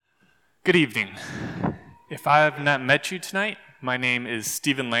Good evening. If I have not met you tonight, my name is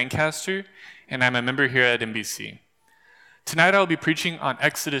Stephen Lancaster, and I'm a member here at NBC. Tonight I'll be preaching on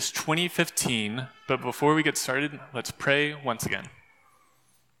Exodus 20:15, but before we get started, let's pray once again.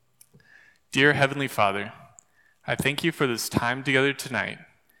 Dear Heavenly Father, I thank you for this time together tonight.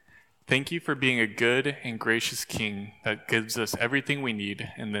 Thank you for being a good and gracious King that gives us everything we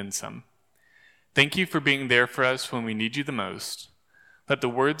need and then some. Thank you for being there for us when we need you the most. Let the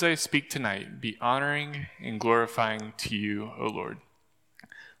words I speak tonight be honoring and glorifying to you, O Lord.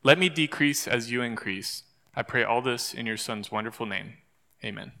 Let me decrease as you increase. I pray all this in your Son's wonderful name.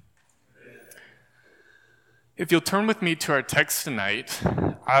 Amen. If you'll turn with me to our text tonight,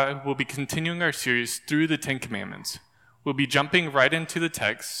 I will be continuing our series through the Ten Commandments. We'll be jumping right into the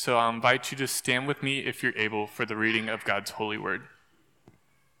text, so I'll invite you to stand with me if you're able for the reading of God's holy word.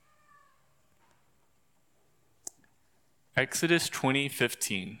 Exodus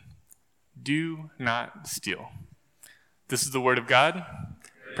 20:15. Do not steal. This is the word of God.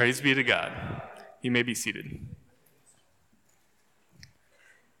 Praise be to God. You may be seated.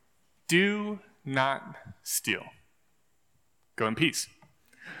 Do not steal. Go in peace.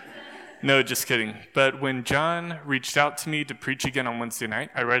 No, just kidding. But when John reached out to me to preach again on Wednesday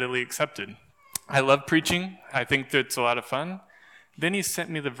night, I readily accepted. I love preaching. I think that it's a lot of fun. Then he sent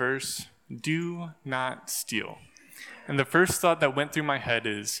me the verse, do not steal. And the first thought that went through my head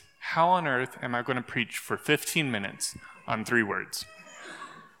is, how on earth am I going to preach for 15 minutes on 3 words?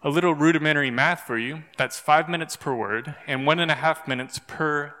 A little rudimentary math for you, that's 5 minutes per word and 1.5 minutes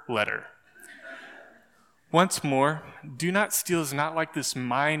per letter. Once more, do not steal is not like this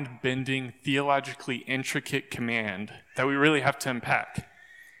mind-bending, theologically intricate command that we really have to unpack.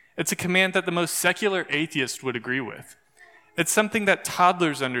 It's a command that the most secular atheist would agree with. It's something that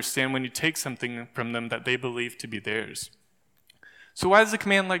toddlers understand when you take something from them that they believe to be theirs. So why is a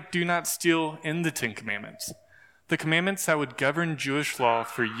command like do not steal in the Ten Commandments? The commandments that would govern Jewish law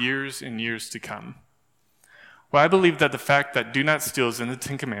for years and years to come. Well, I believe that the fact that do not steal is in the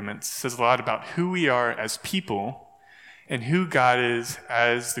Ten Commandments says a lot about who we are as people and who God is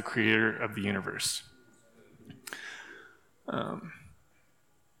as the creator of the universe.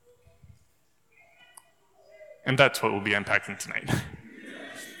 And that's what we'll be unpacking tonight.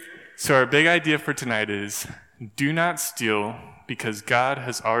 So our big idea for tonight is, do not steal because God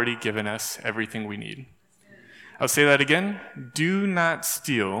has already given us everything we need. I'll say that again. Do not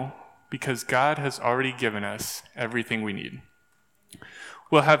steal because God has already given us everything we need.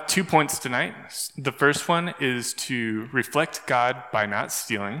 We'll have 2 points tonight. The first one is to reflect God by not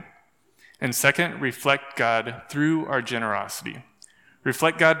stealing. And second, reflect God through our generosity.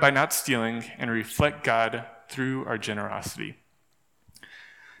 Reflect God by not stealing and reflect God through our generosity.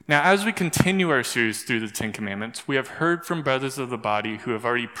 Now, as we continue our series through the Ten Commandments, we have heard from brothers of the body who have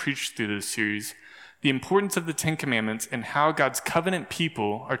already preached through this series the importance of the Ten Commandments and how God's covenant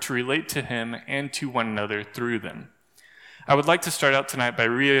people are to relate to him and to one another through them. I would like to start out tonight by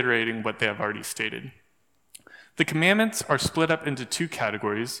reiterating what they have already stated. The commandments are split up into 2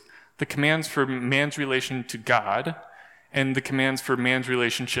 categories, the commands for man's relation to God and the commands for man's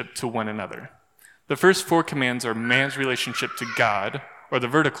relationship to one another. The first 4 commands are man's relationship to God, or the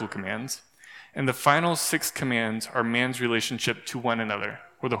vertical commands, and the final 6 commands are man's relationship to one another,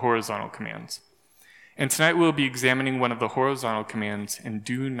 or the horizontal commands. And tonight we'll be examining one of the horizontal commands, and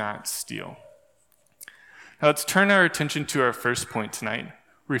do not steal. Now let's turn our attention to our first point tonight.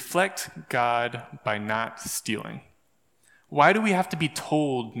 Reflect God by not stealing. Why do we have to be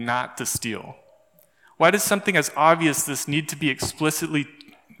told not to steal? Why does something as obvious as this need to be explicitly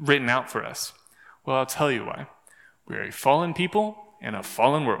written out for us? Well, I'll tell you why. We're a fallen people in a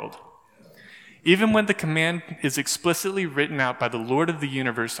fallen world. Even when the command is explicitly written out by the Lord of the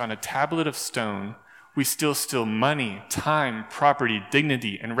universe on a tablet of stone, we still steal money, time, property,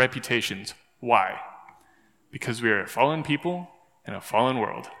 dignity, and reputations. Why? Because we are a fallen people in a fallen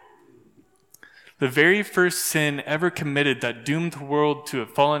world. The very first sin ever committed that doomed the world to a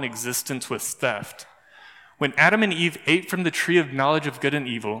fallen existence was theft. When Adam and Eve ate from the tree of knowledge of good and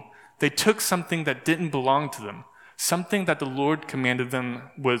evil, they took something that didn't belong to them, something that the Lord commanded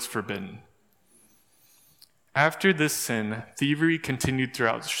them was forbidden. After this sin, thievery continued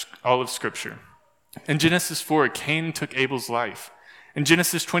throughout all of Scripture. In Genesis 4, Cain took Abel's life. In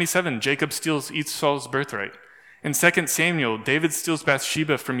Genesis 27, Jacob steals Esau's birthright. In 2 Samuel, David steals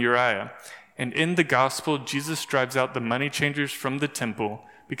Bathsheba from Uriah. And in the gospel, Jesus drives out the money changers from the temple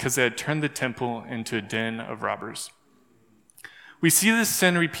because they had turned the temple into a den of robbers. We see this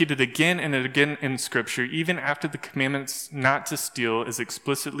sin repeated again and again in Scripture, even after the commandments not to steal is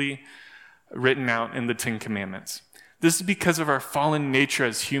explicitly written out in the Ten Commandments. This is because of our fallen nature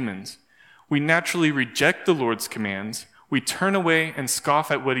as humans. We naturally reject the Lord's commands. We turn away and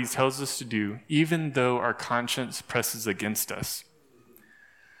scoff at what he tells us to do, even though our conscience presses against us.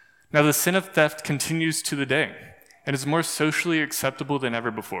 Now, the sin of theft continues to the day and is more socially acceptable than ever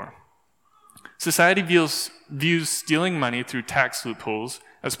before. Society views stealing money through tax loopholes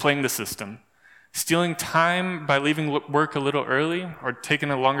as playing the system, stealing time by leaving work a little early or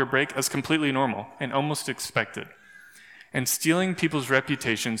taking a longer break as completely normal and almost expected, and stealing people's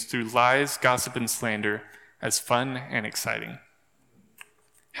reputations through lies, gossip, and slander as fun and exciting.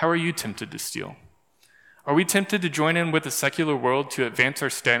 How are you tempted to steal? Are we tempted to join in with the secular world to advance our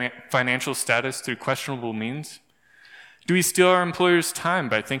financial status through questionable means? Do we steal our employer's time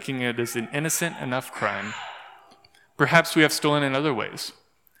by thinking it is an innocent enough crime? Perhaps we have stolen in other ways.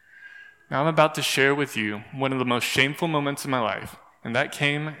 Now I'm about to share with you one of the most shameful moments of my life, and that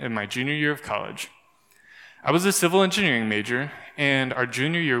came in my junior year of college. I was a civil engineering major, and our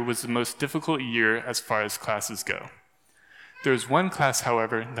junior year was the most difficult year as far as classes go. There was one class,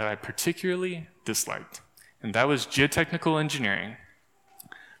 however, that I particularly disliked, and that was geotechnical engineering.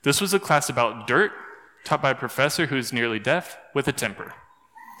 This was a class about dirt, taught by a professor who is nearly deaf with a temper.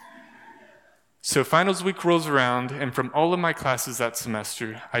 So finals week rolls around, and from all of my classes that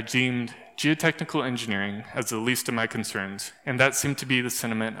semester, I deemed geotechnical engineering as the least of my concerns, and that seemed to be the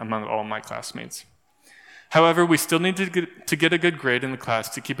sentiment among all my classmates. However, we still needed to get a good grade in the class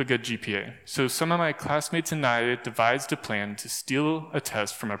to keep a good GPA, so some of my classmates and I devised a plan to steal a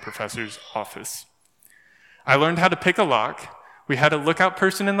test from a professor's office. I learned how to pick a lock, we had a lookout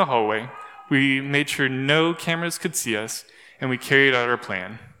person in the hallway, we made sure no cameras could see us, and we carried out our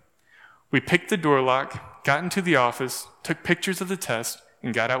plan. We picked the door lock, got into the office, took pictures of the test,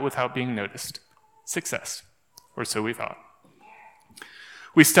 and got out without being noticed. Success, or so we thought.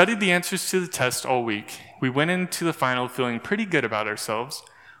 We studied the answers to the test all week. We went into the final feeling pretty good about ourselves.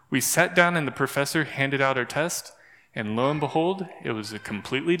 We sat down and the professor handed out our test, and lo and behold, it was a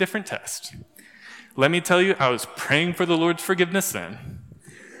completely different test. Let me tell you, I was praying for the Lord's forgiveness then.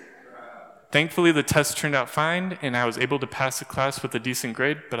 Thankfully, the test turned out fine, and I was able to pass the class with a decent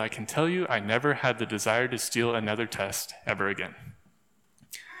grade, but I can tell you I never had the desire to steal another test ever again.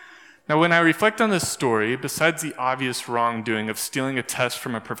 Now, when I reflect on this story, besides the obvious wrongdoing of stealing a test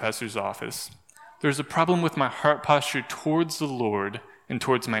from a professor's office, there's a problem with my heart posture towards the Lord and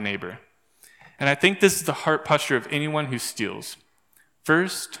towards my neighbor. And I think this is the heart posture of anyone who steals.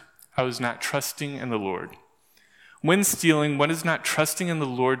 First, I was not trusting in the Lord. When stealing, one is not trusting in the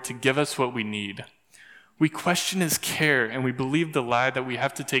Lord to give us what we need. We question his care, and we believe the lie that we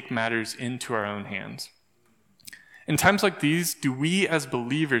have to take matters into our own hands. In times like these, do we as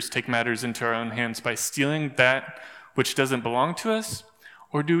believers take matters into our own hands by stealing that which doesn't belong to us?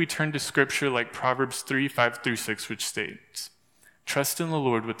 Or do we turn to Scripture like Proverbs 3:5-6, which states, "Trust in the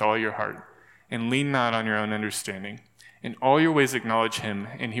Lord with all your heart, and lean not on your own understanding. In all your ways acknowledge him,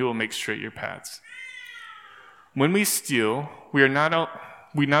 and he will make straight your paths." When we steal, we not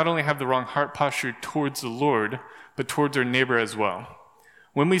only have the wrong heart posture towards the Lord, but towards our neighbor as well.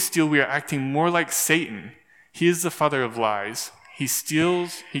 When we steal, we are acting more like Satan. He is the father of lies. He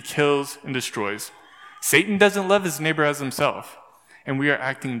steals, he kills, and destroys. Satan doesn't love his neighbor as himself, and we are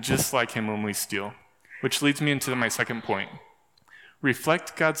acting just like him when we steal, which leads me into my second point.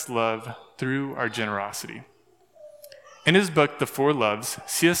 Reflect God's love through our generosity. In his book, The Four Loves,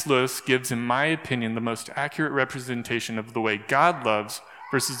 C.S. Lewis gives, in my opinion, the most accurate representation of the way God loves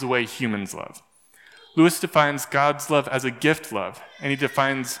versus the way humans love. Lewis defines God's love as a gift love, and he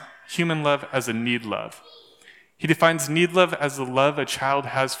defines human love as a need love. He defines need love as the love a child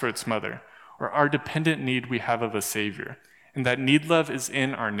has for its mother, or our dependent need we have of a Savior, and that need love is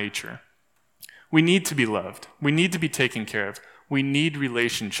in our nature. We need to be loved. We need to be taken care of. We need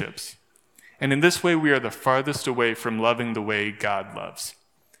relationships. And in this way, we are the farthest away from loving the way God loves.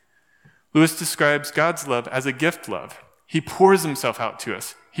 Lewis describes God's love as a gift love. He pours himself out to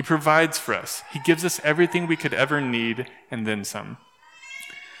us. He provides for us. He gives us everything we could ever need and then some.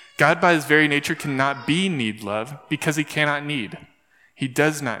 God, by his very nature, cannot be need love because he cannot need. He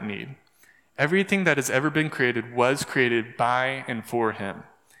does not need. Everything that has ever been created was created by and for him.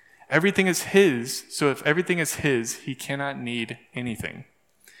 Everything is his, so if everything is his, he cannot need anything.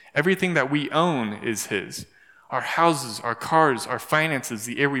 Everything that we own is his. Our houses, our cars, our finances,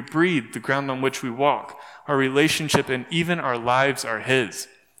 the air we breathe, the ground on which we walk, our relationship, and even our lives are his.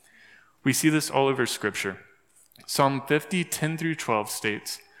 We see this all over Scripture. Psalm 50:10-12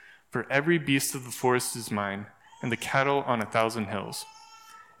 states, "For every beast of the forest is mine, and the cattle on 1,000 hills."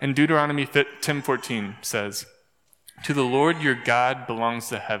 And Deuteronomy 10:14 says, "To the Lord your God belongs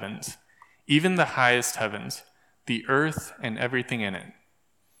the heavens, even the highest heavens, the earth and everything in it.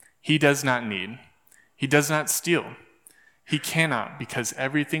 He does not need. He does not steal. He cannot, because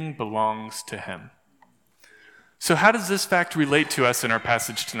everything belongs to him. So how does this fact relate to us in our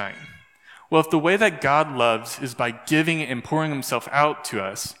passage tonight? Well, if the way that God loves is by giving and pouring himself out to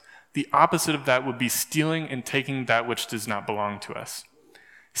us, the opposite of that would be stealing and taking that which does not belong to us.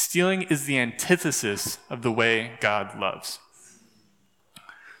 Stealing is the antithesis of the way God loves.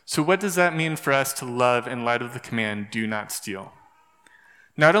 So what does that mean for us to love in light of the command, do not steal?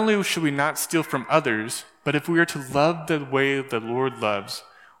 Not only should we not steal from others, but if we are to love the way the Lord loves,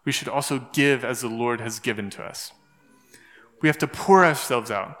 we should also give as the Lord has given to us. We have to pour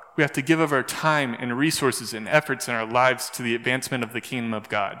ourselves out. We have to give of our time and resources and efforts in our lives to the advancement of the kingdom of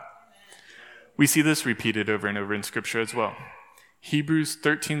God. We see this repeated over and over in Scripture as well. Hebrews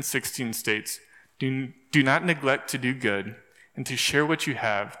 13:16 states, do not neglect to do good and to share what you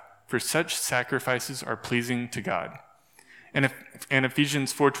have, for such sacrifices are pleasing to God. And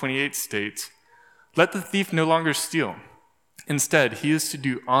Ephesians 4:28 states, let the thief no longer steal. Instead, he is to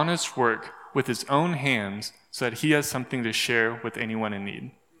do honest work with his own hands so that he has something to share with anyone in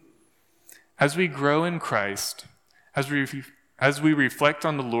need. As we grow in Christ, as we reflect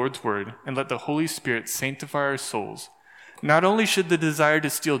on the Lord's word and let the Holy Spirit sanctify our souls, not only should the desire to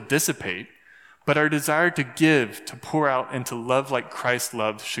steal dissipate, but our desire to give, to pour out, and to love like Christ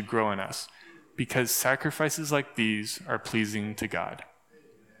loved should grow in us, because sacrifices like these are pleasing to God.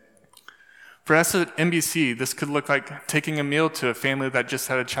 For us at NBC, this could look like taking a meal to a family that just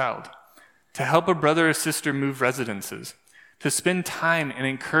had a child, to help a brother or sister move residences, to spend time and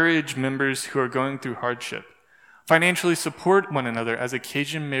encourage members who are going through hardship, financially support one another as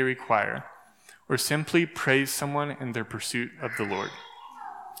occasion may require, or simply praise someone in their pursuit of the Lord.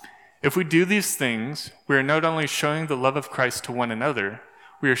 If we do these things, we are not only showing the love of Christ to one another,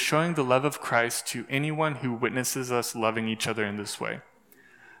 we are showing the love of Christ to anyone who witnesses us loving each other in this way.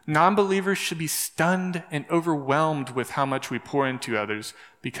 Non-believers should be stunned and overwhelmed with how much we pour into others,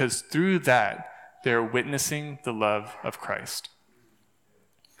 because through that, they are witnessing the love of Christ.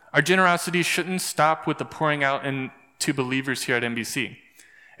 Our generosity shouldn't stop with the pouring out into believers here at NBC.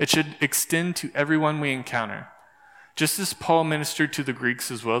 It should extend to everyone we encounter. Just as Paul ministered to the Greeks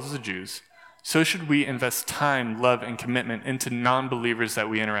as well as the Jews, so should we invest time, love, and commitment into non-believers that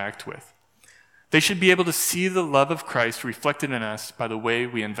we interact with. They should be able to see the love of Christ reflected in us by the way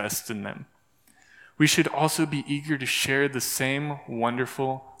we invest in them. We should also be eager to share the same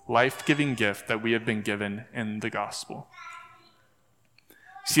wonderful, life-giving gift that we have been given in the gospel.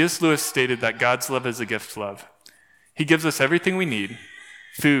 C.S. Lewis stated that God's love is a gift love. He gives us everything we need: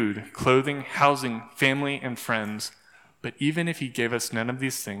 food, clothing, housing, family, and friends. But even if he gave us none of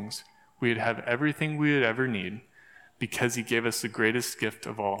these things, we would have everything we would ever need, because he gave us the greatest gift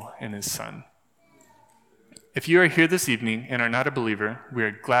of all in his Son. If you are here this evening and are not a believer, we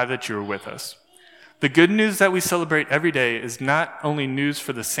are glad that you are with us. The good news that we celebrate every day is not only news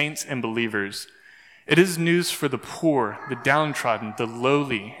for the saints and believers, it is news for the poor, the downtrodden, the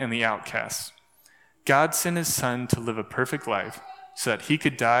lowly, and the outcasts. God sent his Son to live a perfect life so that he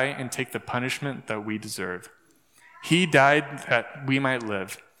could die and take the punishment that we deserve. He died that we might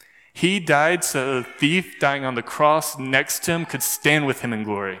live. He died so the thief dying on the cross next to him could stand with him in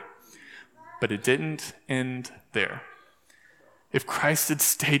glory. But it didn't end there. If Christ had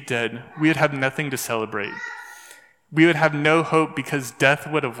stayed dead, we would have nothing to celebrate. We would have no hope because death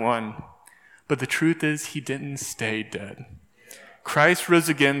would have won. But the truth is, he didn't stay dead. Christ rose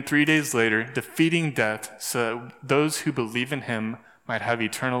again 3 days later, defeating death so that those who believe in him might have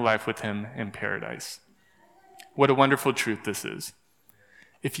eternal life with him in paradise. What a wonderful truth this is.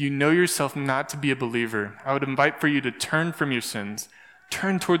 If you know yourself not to be a believer, I would invite for you to turn from your sins,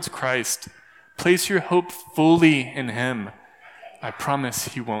 turn towards Christ, place your hope fully in him. I promise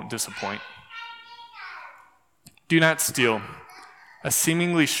he won't disappoint. Do not steal. A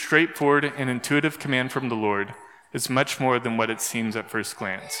seemingly straightforward and intuitive command from the Lord is much more than what it seems at first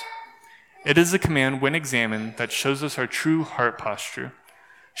glance. It is a command, when examined, that shows us our true heart posture,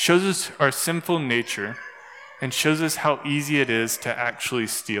 shows us our sinful nature, and shows us how easy it is to actually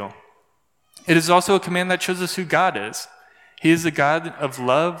steal. It is also a command that shows us who God is. He is a God of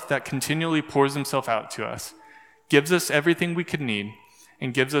love that continually pours himself out to us, gives us everything we could need,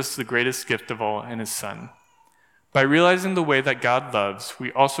 and gives us the greatest gift of all in his Son. By realizing the way that God loves,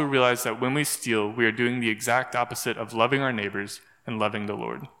 we also realize that when we steal, we are doing the exact opposite of loving our neighbors and loving the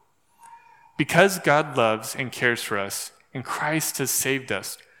Lord. Because God loves and cares for us, and Christ has saved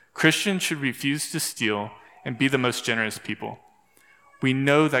us, Christians should refuse to steal and be the most generous people. We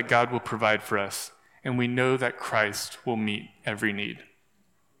know that God will provide for us, and we know that Christ will meet every need.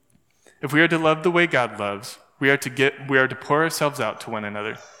 If we are to love the way God loves, we are to pour ourselves out to one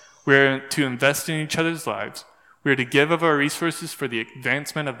another. We are to invest in each other's lives. We are to give of our resources for the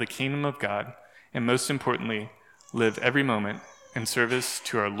advancement of the kingdom of God, and most importantly, live every moment in service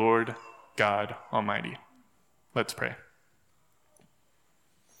to our Lord God Almighty. Let's pray.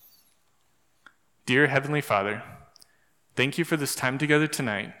 Dear Heavenly Father, thank you for this time together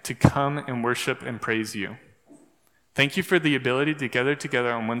tonight to come and worship and praise you. Thank you for the ability to gather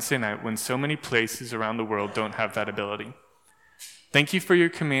together on Wednesday night when so many places around the world don't have that ability. Thank you for your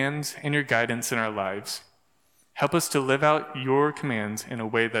commands and your guidance in our lives. Help us to live out your commands in a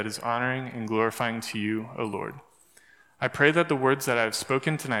way that is honoring and glorifying to you, O Lord. I pray that the words that I have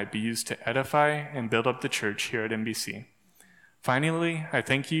spoken tonight be used to edify and build up the church here at NBC. Finally, I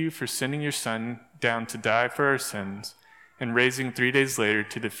thank you for sending your Son down to die for our sins and raising 3 days later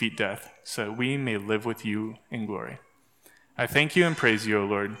to defeat death so that we may live with you in glory. I thank you and praise you, O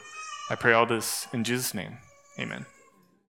Lord. I pray all this in Jesus' name. Amen.